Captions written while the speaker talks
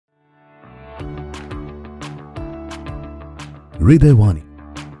Hridayawani.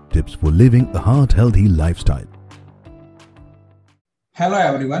 Tips for living a heart-healthy lifestyle. Hello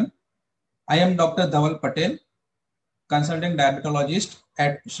everyone. I am Dr. Dhaval Patel, consulting diabetologist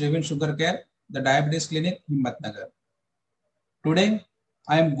at Shrivin Sugar Care, the Diabetes Clinic, Himmatnagar. Today,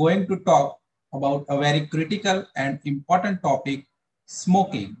 I am going to talk about a very critical and important topic,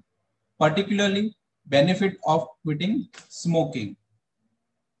 smoking, particularly benefit of quitting smoking.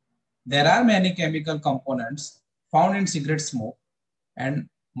 There are many chemical components found in cigarette smoke, and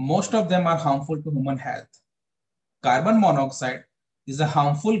most of them are harmful to human health. Carbon monoxide is a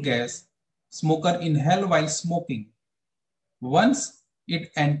harmful gas smokers inhale while smoking. Once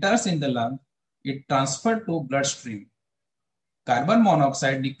it enters in the lung, it transfers to bloodstream. Carbon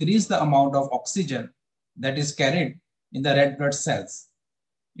monoxide decreases the amount of oxygen that is carried in the red blood cells.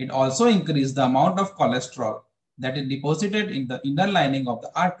 It also increases the amount of cholesterol that is deposited in the inner lining of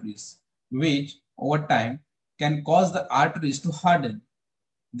the arteries, which over time can cause the arteries to harden.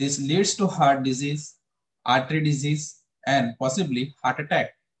 This leads to heart disease, artery disease, and possibly heart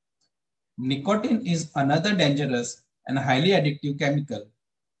attack. Nicotine is another dangerous and highly addictive chemical.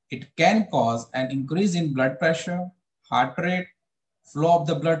 It can cause an increase in blood pressure, heart rate, flow of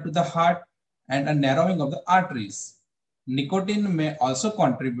the blood to the heart, and a narrowing of the arteries. Nicotine may also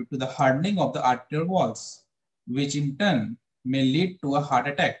contribute to the hardening of the arterial walls, which in turn may lead to a heart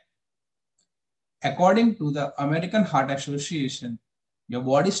attack. According to the American Heart Association, your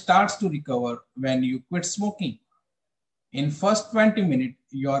body starts to recover when you quit smoking. In first 20 minutes,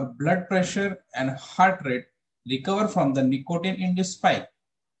 your blood pressure and heart rate recover from the nicotine-induced spike.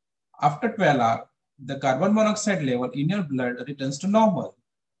 After 12 hours, the carbon monoxide level in your blood returns to normal.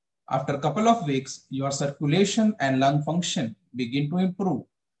 After a couple of weeks, your circulation and lung function begin to improve.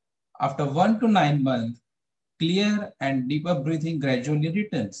 After 1 to 9 months, clear and deeper breathing gradually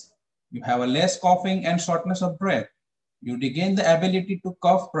returns. You have a less coughing and shortness of breath. You regain the ability to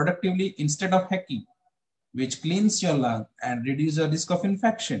cough productively instead of hacking, which cleans your lung and reduces your risk of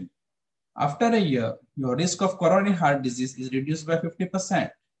infection. After a year, your risk of coronary heart disease is reduced by 50%.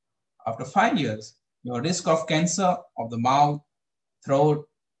 After 5 years, your risk of cancer of the mouth, throat,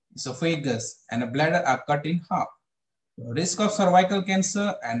 esophagus, and a bladder are cut in half. Your risk of cervical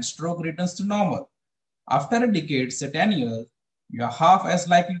cancer and stroke returns to normal. After a decade, say 10 years, you are half as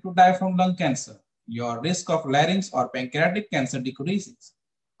likely to die from lung cancer. Your risk of larynx or pancreatic cancer decreases.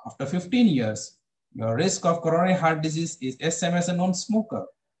 After 15 years, your risk of coronary heart disease is as same as a non-smoker.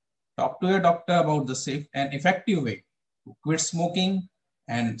 Talk to your doctor about the safe and effective way to quit smoking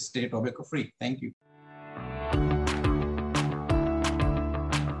and stay tobacco free. Thank you.